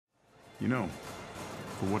You know,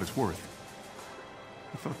 for what it's worth,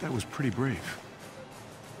 I thought that was pretty brave.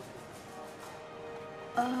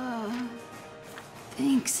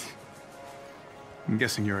 Thanks. I'm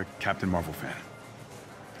guessing you're a Captain Marvel fan.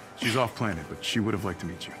 She's off planet, but she would have liked to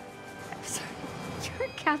meet you. Sorry, you're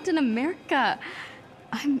Captain America.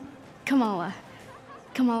 I'm Kamala.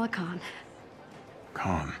 Kamala Khan.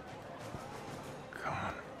 Khan.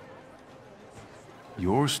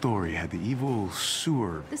 Your story had the evil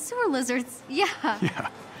sewer... The sewer lizards, yeah.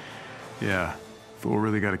 Yeah. Thor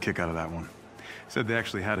really got a kick out of that one. Said they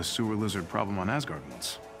actually had a sewer lizard problem on Asgard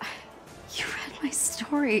once. You read my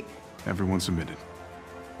story. Everyone submitted.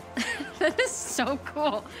 That is so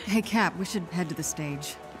cool. Hey, Cap, we should head to the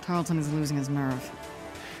stage. Tarleton is losing his nerve.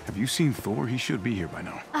 Have you seen Thor? He should be here by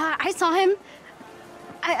now. I saw him.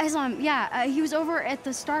 I saw him, yeah. He was over at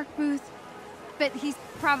the Stark booth, but he's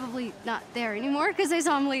probably not there anymore because I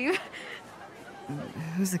saw him leave.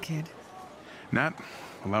 Who's the kid? Nat,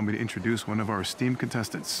 allow me to introduce one of our esteemed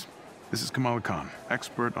contestants. This is Kamala Khan,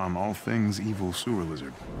 expert on all things evil sewer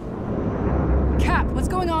lizard. Cap, what's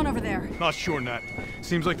going on over there? Not sure, Nat.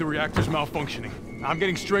 Seems like the reactor's malfunctioning. I'm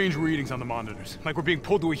getting strange readings on the monitors, like we're being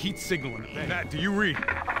pulled to a heat signal in a thing. Nat, do you read?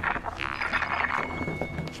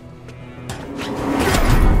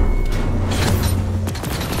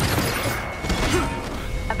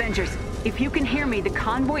 Avengers, if you can hear me, the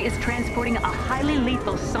convoy is transporting a highly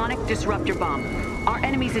lethal sonic disruptor bomb. Our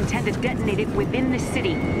enemies intend to detonate it within the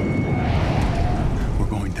city. We're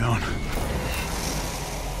going down.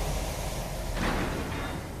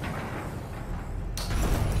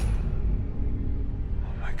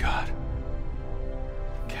 Oh my God.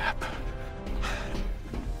 Cap.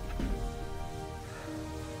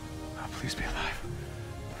 Oh, please be alive.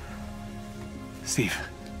 Steve.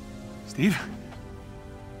 Steve?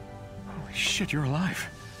 Holy shit, you're alive.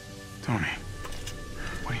 Tony.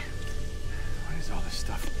 What is all this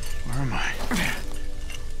stuff? Where am I?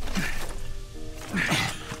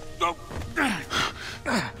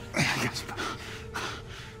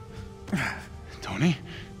 Tony?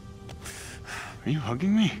 Are you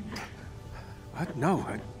hugging me? What? No,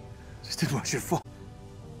 I just didn't want you to fall.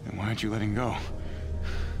 Then why aren't you letting go?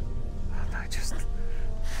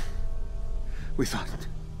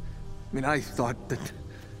 I thought that...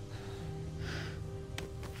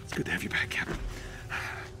 It's good to have you back, Captain.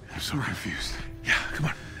 I'm so confused. Yeah, come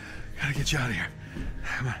on. Gotta get you out of here.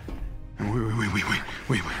 Come on.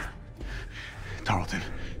 Wait. Tarleton.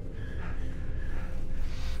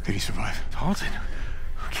 Did he survive? Tarleton?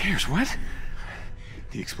 Who cares? What?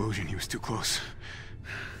 The explosion, he was too close.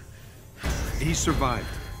 He survived.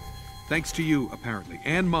 Thanks to you, apparently.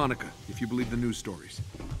 And Monica, if you believe the news stories.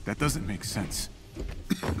 That doesn't make sense.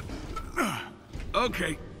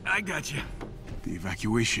 Okay, I got you. The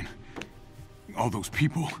evacuation. All those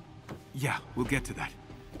people. Yeah, we'll get to that.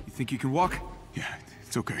 You think you can walk? Yeah,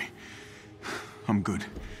 it's okay. I'm good.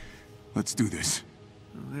 Let's do this.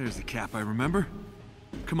 Oh, there's the Cap I remember.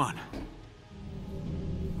 Come on.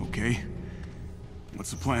 Okay.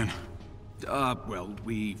 What's the plan? Well,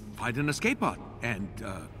 we find an escape pod and,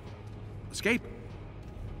 escape.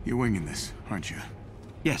 You're winging this, aren't you?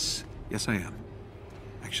 Yes, I am.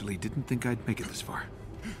 Actually, didn't think I'd make it this far.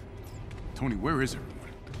 Tony, where is everyone?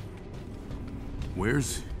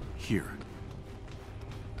 Where's here?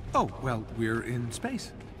 Oh, well, we're in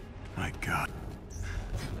space. My God.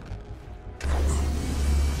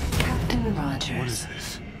 Captain Rogers. What is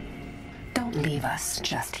this? Don't leave us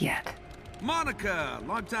just yet. Monica!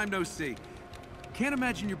 Long time no see. Can't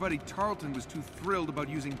imagine your buddy Tarleton was too thrilled about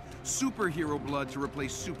using superhero blood to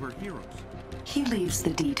replace superheroes. He leaves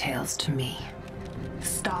the details to me.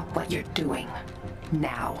 Stop what you're doing.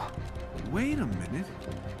 Now. Wait a minute.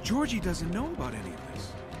 Georgie doesn't know about any of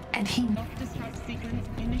this. And he... Self-destruct sequence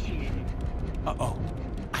initiated. Uh-oh.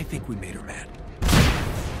 I think we made her mad.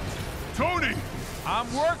 Tony!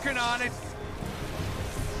 I'm working on it!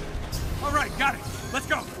 All right, got it. Let's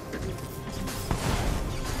go.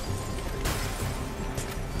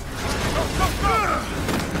 Go!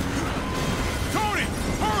 Tony!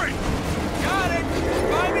 Hurry! Got it!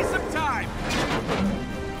 Buy me some time!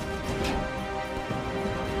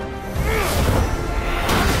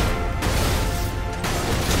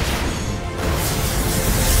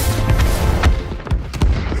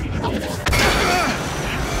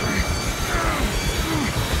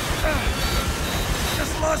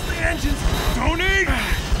 Just lost the engines. Tony!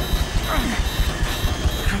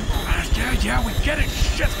 Yeah, we get it.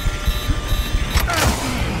 Shit.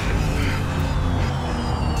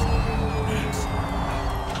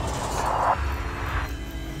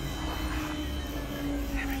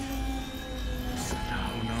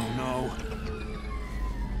 No.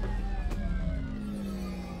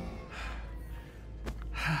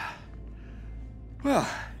 Well,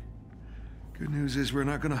 good news is we're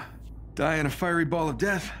not gonna die in a fiery ball of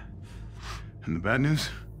death. And the bad news?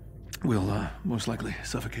 We'll, most likely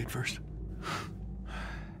suffocate first.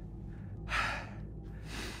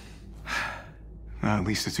 Well, at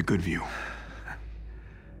least it's a good view.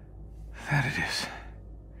 That it is.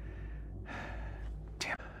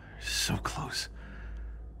 Damn, so close.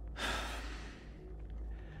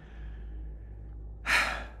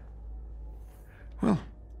 Well,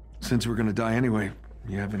 since we're gonna die anyway,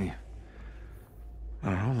 you have any, I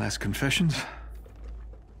don't know, last confessions?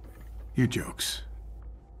 Your jokes.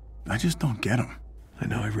 I just don't get them. I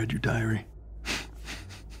know, I read your diary.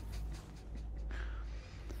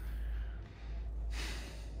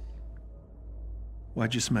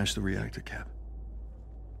 Why'd you smash the reactor cap?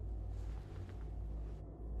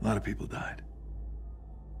 A lot of people died.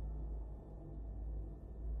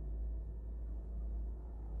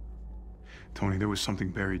 Tony, there was something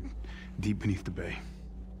buried deep beneath the bay.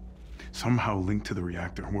 Somehow linked to the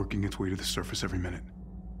reactor, working its way to the surface every minute.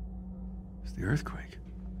 It's the earthquake.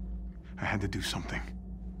 I had to do something.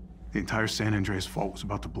 The entire San Andreas fault was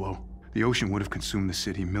about to blow. The ocean would have consumed the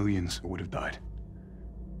city. Millions would have died.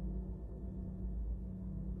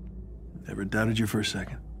 Never doubted you for a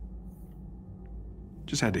second.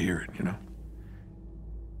 Just had to hear it, you know?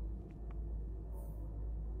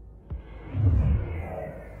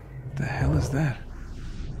 What the hell is that?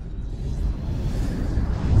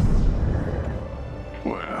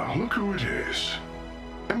 Well, look who it is.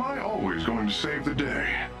 Am I always going to save the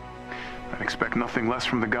day? I'd expect nothing less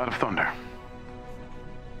from the God of Thunder.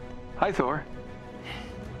 Hi, Thor.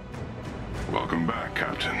 Welcome back,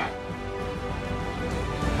 Captain.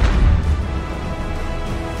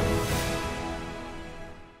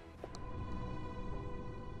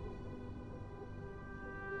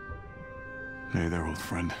 Hey there, old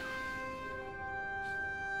friend.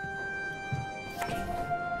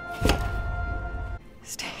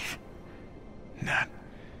 Steve. Nat.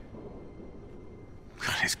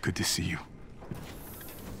 God, it's good to see you.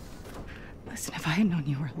 Listen, if I had known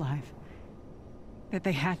you were alive, that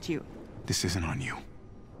they had you. This isn't on you.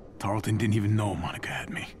 Tarleton didn't even know Monica had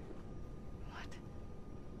me. What?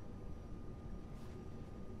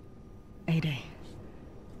 A-Day.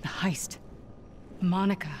 The heist.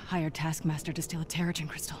 Monica hired Taskmaster to steal a Terrigen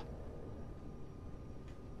crystal.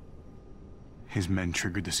 His men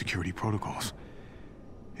triggered the security protocols,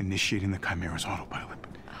 initiating the Chimera's autopilot.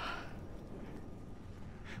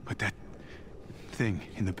 But that thing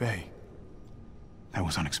in the bay, that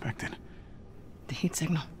was unexpected. The heat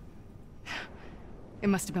signal. It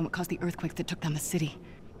must have been what caused the earthquake that took down the city.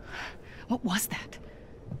 What was that?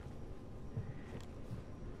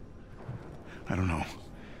 I don't know.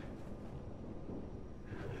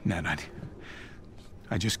 Nat,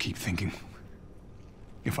 I just keep thinking,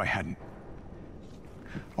 if I hadn't,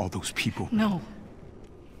 all those people... No.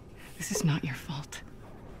 This is not your fault.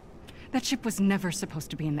 That ship was never supposed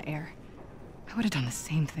to be in the air. I would have done the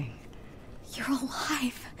same thing. You're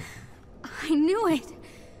alive. I knew it.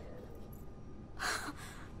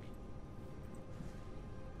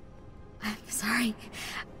 I'm sorry.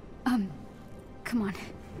 Come on.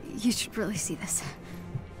 You should really see this.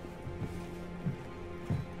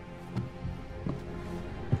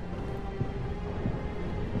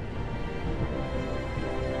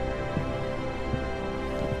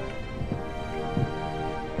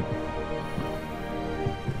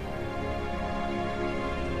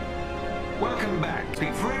 Welcome back.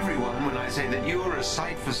 Speak for everyone when I say that you are a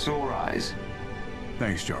sight for sore eyes.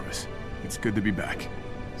 Thanks, Jarvis. It's good to be back.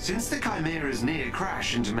 Since the Chimera's near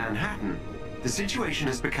crash into Manhattan, the situation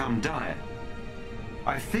has become dire.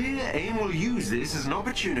 I fear AIM will use this as an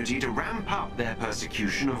opportunity to ramp up their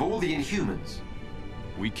persecution of all the Inhumans.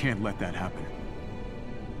 We can't let that happen.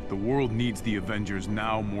 The world needs the Avengers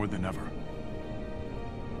now more than ever.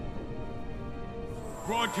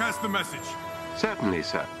 Broadcast the message. Certainly,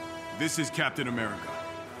 sir. This is Captain America.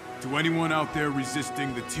 To anyone out there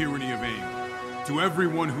resisting the tyranny of AIM, to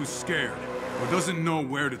everyone who's scared or doesn't know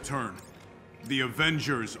where to turn, the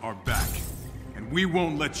Avengers are back, and we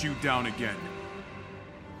won't let you down again.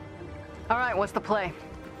 All right, what's the play?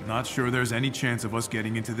 Not sure there's any chance of us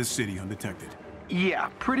getting into this city undetected. Yeah,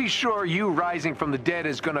 pretty sure you rising from the dead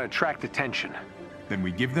is gonna attract attention. Then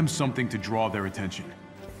we give them something to draw their attention.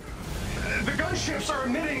 The gunships are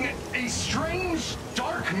emitting a strange,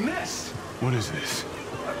 dark mist. What is this?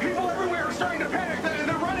 People everywhere are starting to panic.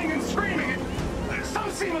 They're running and screaming. Some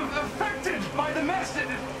seem affected by the mist.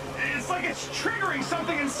 It's like it's triggering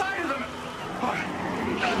something inside of them.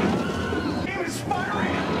 AIM is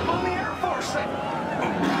firing on the Air Force.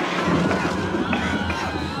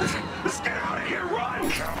 Let's get out of here, run!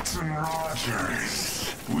 Captain Rogers.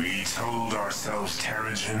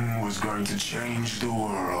 going to change the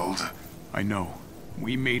world. I know.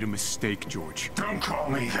 We made a mistake, George. Don't call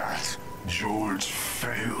me that. George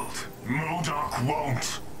failed. MODOK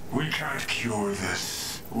won't. We can't cure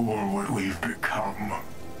this, or what we've become.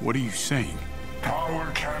 What are you saying?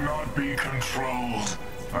 Power cannot be controlled.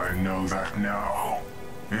 I know that now.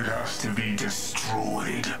 It has to be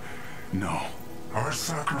destroyed. No. Our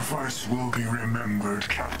sacrifice will be remembered,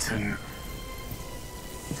 Captain.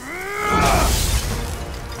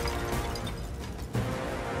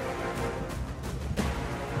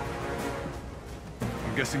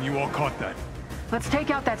 I'm guessing you all caught that. Let's take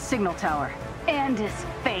out that signal tower. And his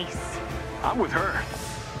face. I'm with her.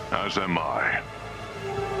 As am I.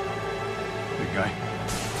 Big guy?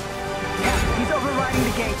 Yeah, he's overriding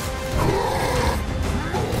the gate.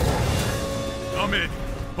 I'm in.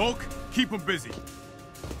 Hulk, keep him busy.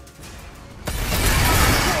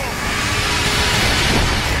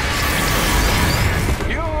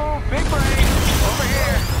 You, big brain, over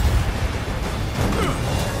here.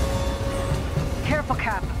 Careful,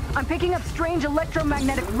 Cap. I'm picking up strange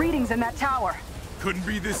electromagnetic readings in that tower. Couldn't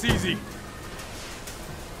be this easy.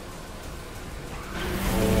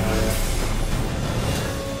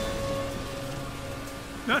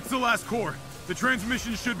 That's the last core. The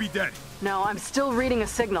transmission should be dead. No, I'm still reading a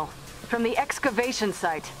signal. From the excavation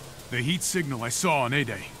site. The heat signal I saw on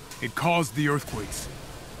A-Day. It caused the earthquakes.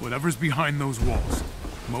 Whatever's behind those walls,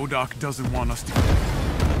 MODOK doesn't want us to...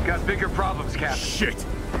 Got bigger problems, Cap. Shit!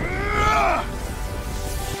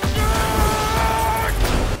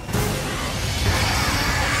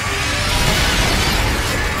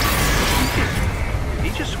 Did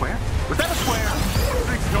he just swear? Was that a swear?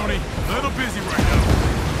 Thanks, Tony. A little busy right now.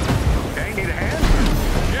 Okay, need a hand?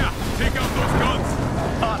 Yeah, take out those guns.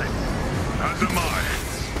 On it. As am I.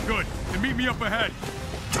 Good. And meet me up ahead.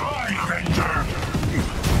 Die, Avenger!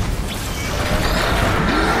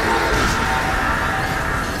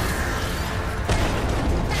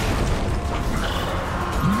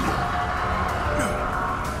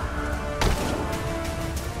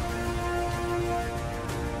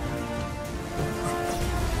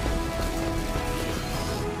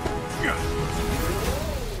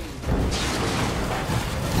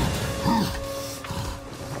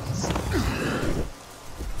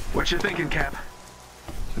 What you thinking, Cap?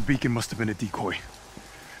 The beacon must have been a decoy.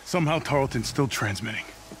 Somehow Tarleton's still transmitting.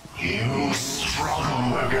 You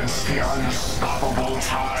struggle against the unstoppable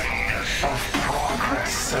tide of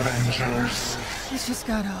progress, Avengers. This just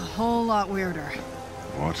got a whole lot weirder.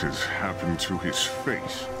 What has happened to his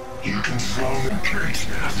face? You can slowly gate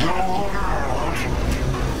the world.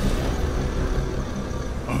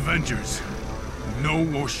 Avengers. No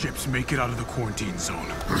more ships make it out of the quarantine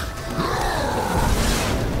zone.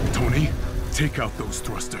 Tony, take out those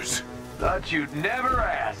thrusters. Thought you'd never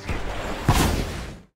ask.